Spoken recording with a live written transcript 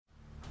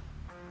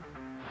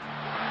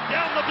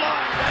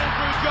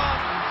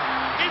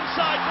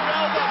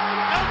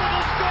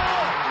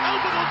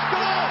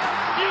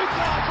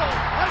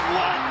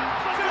one.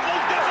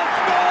 Fiddler's going to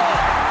score.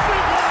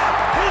 Fiddler,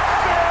 his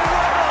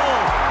farewell.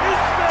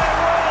 His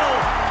farewell.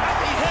 And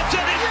he hits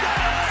it. He's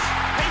got it.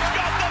 He's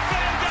got the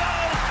field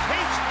goal.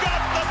 He's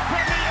got the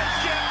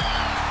premiership.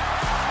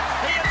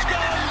 He has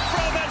gone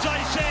from, as I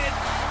said,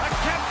 a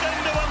captain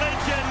to a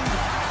legend,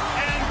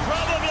 and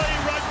probably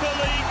rugby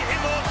league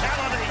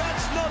immortality.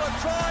 That's not a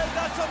try.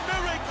 That's a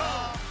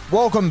miracle.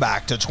 Welcome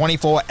back to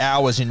 24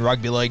 Hours in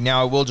Rugby League.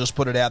 Now, I will just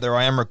put it out there.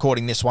 I am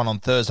recording this one on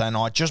Thursday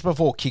night, just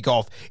before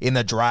kickoff in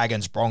the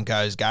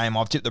Dragons-Broncos game.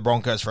 I've tipped the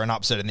Broncos for an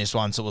upset in this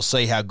one, so we'll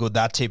see how good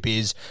that tip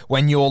is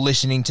when you're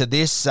listening to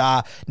this.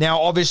 Now,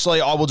 obviously,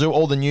 I will do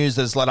all the news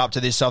that's led up to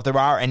this. So if there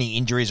are any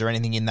injuries or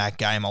anything in that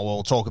game, I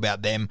will talk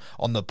about them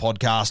on the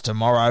podcast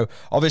tomorrow.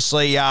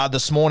 Obviously,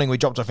 this morning we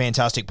dropped a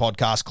fantastic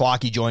podcast.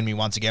 Clarkey joined me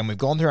once again. We've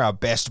gone through our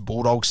best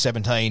Bulldogs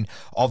 17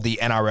 of the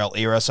NRL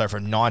era, so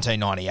from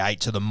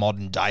 1998 to the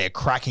modern day. A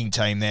cracking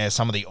team there,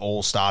 some of the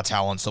all-star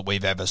talents that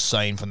we've ever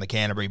seen from the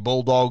Canterbury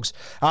Bulldogs.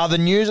 The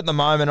news at the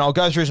moment, I'll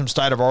go through some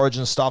State of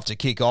Origin stuff to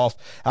kick off.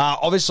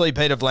 Obviously,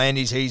 Peter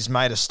V'landys, he's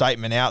made a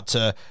statement out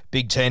to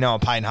Big Tino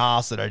and Payne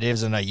Haas that it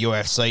isn't a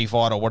UFC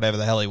fight or whatever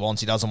the hell he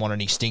wants. He doesn't want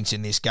any stinks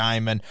in this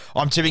game, and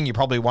I'm tipping you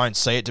probably won't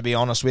see it, to be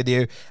honest with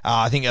you.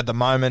 I think at the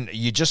moment,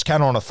 you just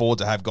cannot afford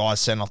to have guys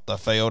sent off the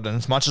field, and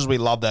as much as we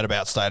love that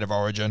about State of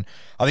Origin,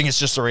 I think it's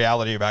just the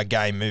reality of our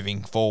game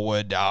moving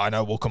forward. I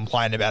know we'll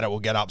complain about it, we'll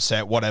get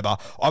upset, whatever.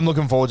 I'm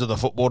looking forward to the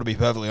football, to be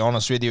perfectly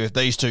honest with you. If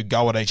these two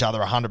go at each other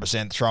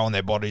 100%, throwing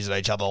their bodies at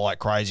each other like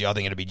crazy, I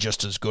think it'll be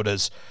just as good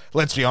as,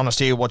 let's be honest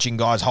here, watching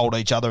guys hold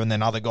each other and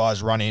then other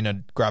guys run in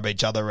and grab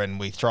each other and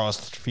we throw a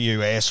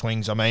few air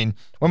swings. I mean,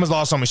 when was the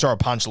last time we saw a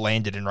punch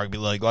landed in rugby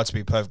league? Let's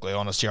be perfectly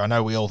honest here. I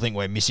know we all think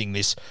we're missing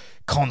this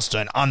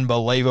constant,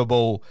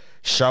 unbelievable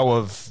show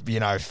of,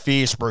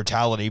 fierce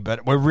brutality,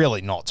 but we're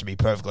really not, to be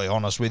perfectly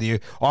honest with you.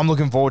 I'm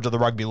looking forward to the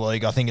rugby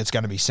league. I think it's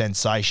going to be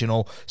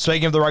sensational.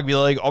 Speaking of the rugby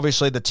league,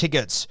 obviously the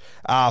tickets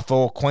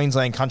for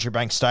Queensland Country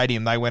Bank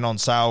Stadium, they went on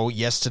sale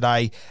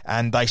yesterday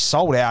and they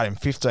sold out in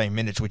 15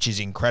 minutes, which is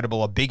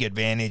incredible. A big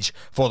advantage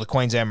for the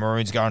Queensland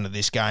Maroons going to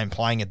this game,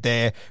 playing it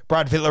there.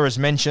 Brad Fittler has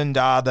mentioned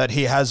that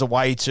he has a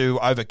way to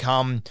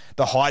overcome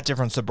the height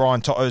difference that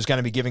Brian To'o is going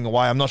to be giving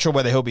away. I'm not sure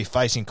whether he'll be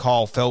facing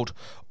Kyle Felt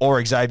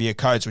or Xavier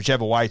Coates,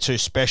 whichever way, two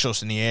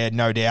specialists in the air,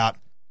 no doubt.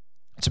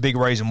 It's a big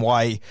reason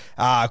why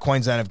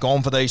Queensland have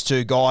gone for these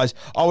two guys.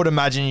 I would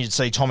imagine you'd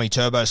see Tommy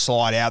Turbo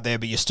slide out there,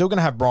 but you're still going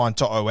to have Brian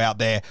To'o out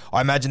there.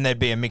 I imagine there'd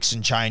be a mix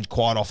and change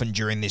quite often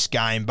during this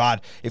game,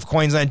 but if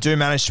Queensland do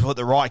manage to put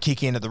the right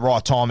kick in at the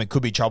right time, it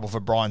could be trouble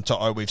for Brian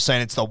To'o. We've seen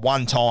it's the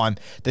one time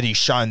that he's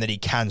shown that he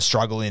can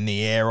struggle in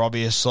the air,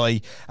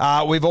 obviously.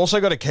 We've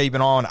also got to keep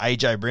an eye on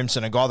AJ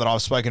Brimson, a guy that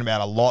I've spoken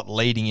about a lot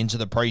leading into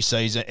the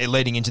preseason,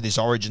 leading into this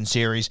Origin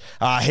series.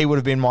 He would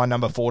have been my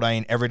number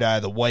 14 every day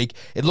of the week.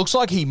 It looks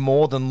like he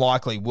more than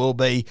likely will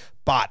be,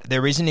 but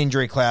there is an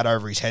injury cloud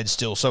over his head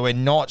still, so we're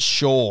not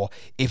sure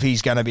if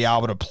he's going to be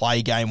able to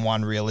play game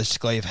one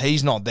realistically. If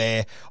he's not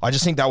there, I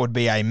just think that would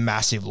be a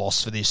massive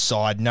loss for this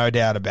side, no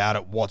doubt about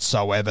it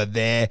whatsoever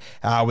there.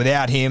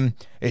 Without him,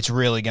 it's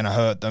really going to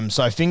hurt them.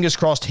 So fingers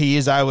crossed he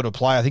is able to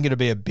play. I think it would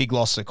be a big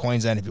loss to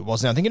Queensland if it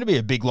wasn't. I think it would be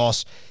a big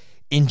loss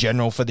in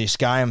general for this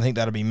game. I think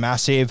that'll be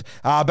massive.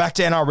 Back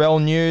to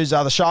NRL news.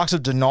 The Sharks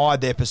have denied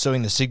they're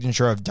pursuing the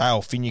signature of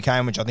Dale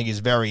Finucane, which I think is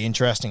very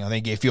interesting. I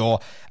think if you're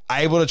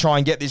able to try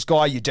and get this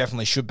guy, you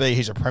definitely should be.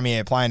 He's a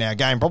premier player in our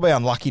game. Probably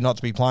unlucky not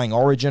to be playing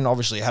Origin.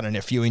 Obviously had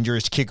a few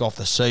injuries to kick off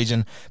the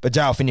season, but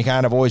Dale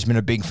Finucane, I've always been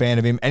a big fan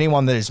of him.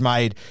 Anyone that is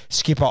made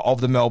skipper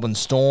of the Melbourne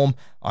Storm,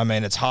 I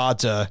mean, it's hard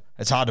to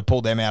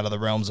pull them out of the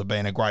realms of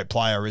being a great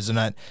player, isn't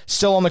it?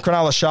 Still on the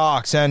Cronulla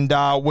Sharks, and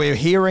we're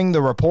hearing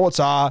the reports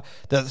are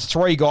that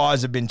 3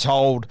 guys have been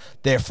told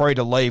they're free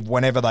to leave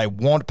whenever they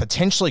want.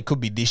 Potentially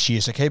could be this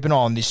year, so keep an eye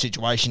on this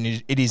situation.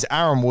 It is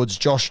Aaron Woods,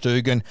 Josh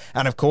Dugan,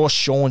 and of course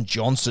Shaun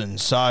Johnson.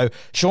 So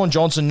Shaun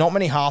Johnson, not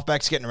many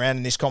halfbacks getting around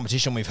in this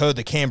competition. We've heard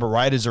the Canberra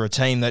Raiders are a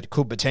team that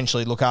could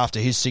potentially look after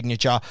his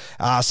signature.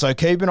 So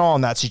keep an eye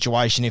on that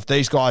situation. If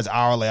these guys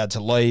are allowed to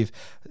leave,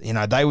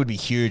 they would be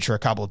huge for a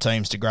couple of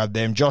teams to grab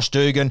them. Josh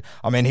Dugan,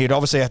 I mean, he'd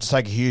obviously have to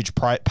take a huge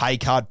pay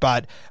cut,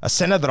 but a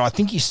centre that I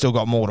think he's still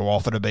got more to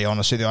offer, to be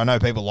honest with you. I know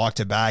people like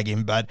to bag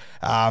him, but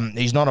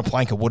he's not a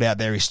plank of wood out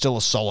there. He's still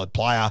a solid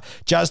player.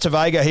 Jazz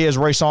Tavega, he has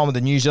re-signed with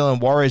the New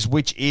Zealand Warriors,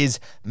 which is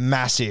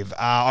massive.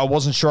 I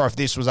wasn't sure if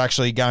this was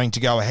actually going to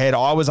go ahead.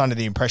 I was under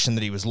the impression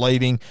that he was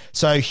leaving,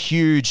 so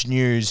huge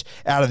news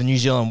out of the New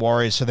Zealand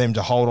Warriors for them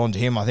to hold on to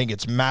him. I think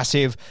it's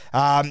massive.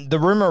 The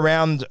rumour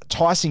around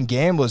Tyson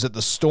Gamble is that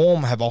the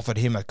Storm have offered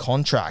him a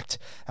contract,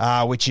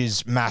 which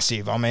is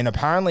massive. I mean,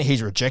 apparently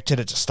he's rejected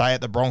it to stay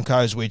at the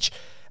Broncos, which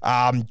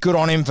Good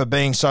on him for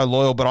being so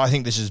loyal, but I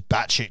think this is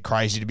batshit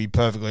crazy, to be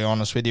perfectly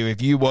honest with you.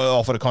 If you were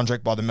offered a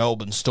contract by the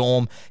Melbourne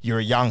Storm, you're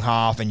a young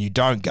half and you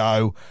don't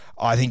go,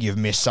 I think you've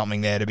missed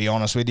something there, to be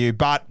honest with you.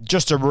 But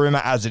just a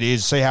rumour as it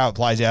is. See how it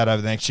plays out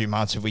over the next few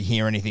months if we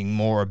hear anything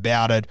more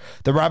about it.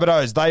 The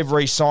Rabbitohs, they've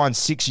re-signed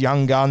 6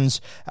 young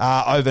guns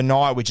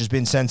overnight, which has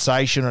been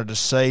sensational to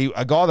see.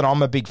 A guy that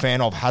I'm a big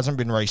fan of hasn't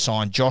been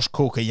re-signed. Josh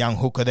Cook, a young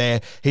hooker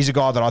there. He's a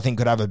guy that I think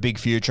could have a big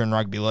future in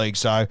rugby league.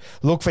 So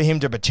look for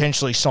him to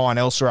potentially sign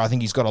elsewhere. I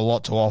think he's got a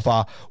lot to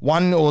offer.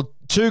 One or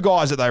two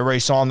guys that they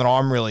re-signed that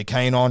I'm really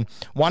keen on.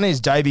 One is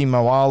Davey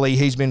Moali.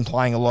 He's been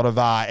playing a lot of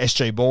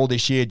SG ball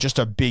this year. Just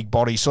a big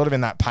body, sort of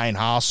in that Payne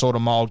Haas sort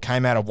of mould.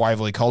 Came out of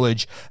Waverley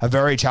College. A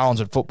very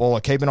talented footballer.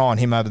 Keep an eye on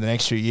him over the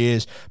next few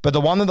years. But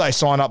the one that they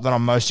signed up that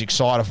I'm most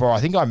excited for, I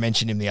think I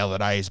mentioned him the other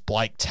day, is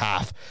Blake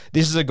Taaffe.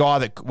 This is a guy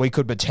that we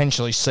could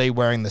potentially see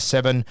wearing the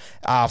 7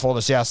 for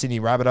the South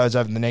Sydney Rabbitohs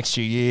over the next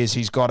few years.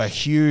 He's got a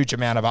huge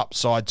amount of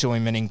upside to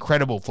him. An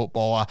incredible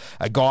footballer.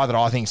 A guy that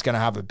I think is going to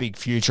have a big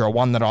future.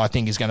 One that I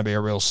think is going to be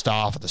a real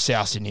star for the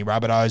South Sydney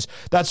Rabbitohs.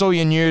 That's all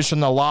your news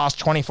from the last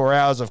 24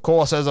 hours. Of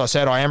course, as I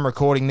said, I am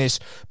recording this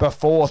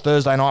before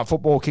Thursday night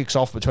football kicks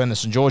off between the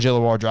St George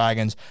Illawarra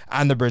Dragons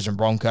and the Brisbane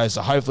Broncos.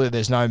 So hopefully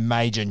there's no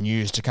major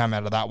news to come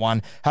out of that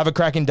one. Have a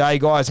cracking day,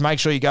 guys. Make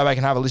sure you go back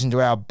and have a listen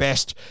to our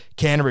best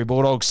Canterbury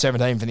Bulldogs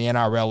 17 for the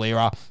NRL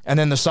era. And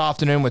then this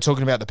afternoon, we're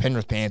talking about the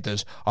Penrith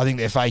Panthers. I think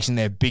they're facing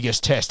their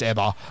biggest test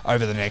ever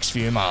over the next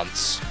few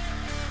months.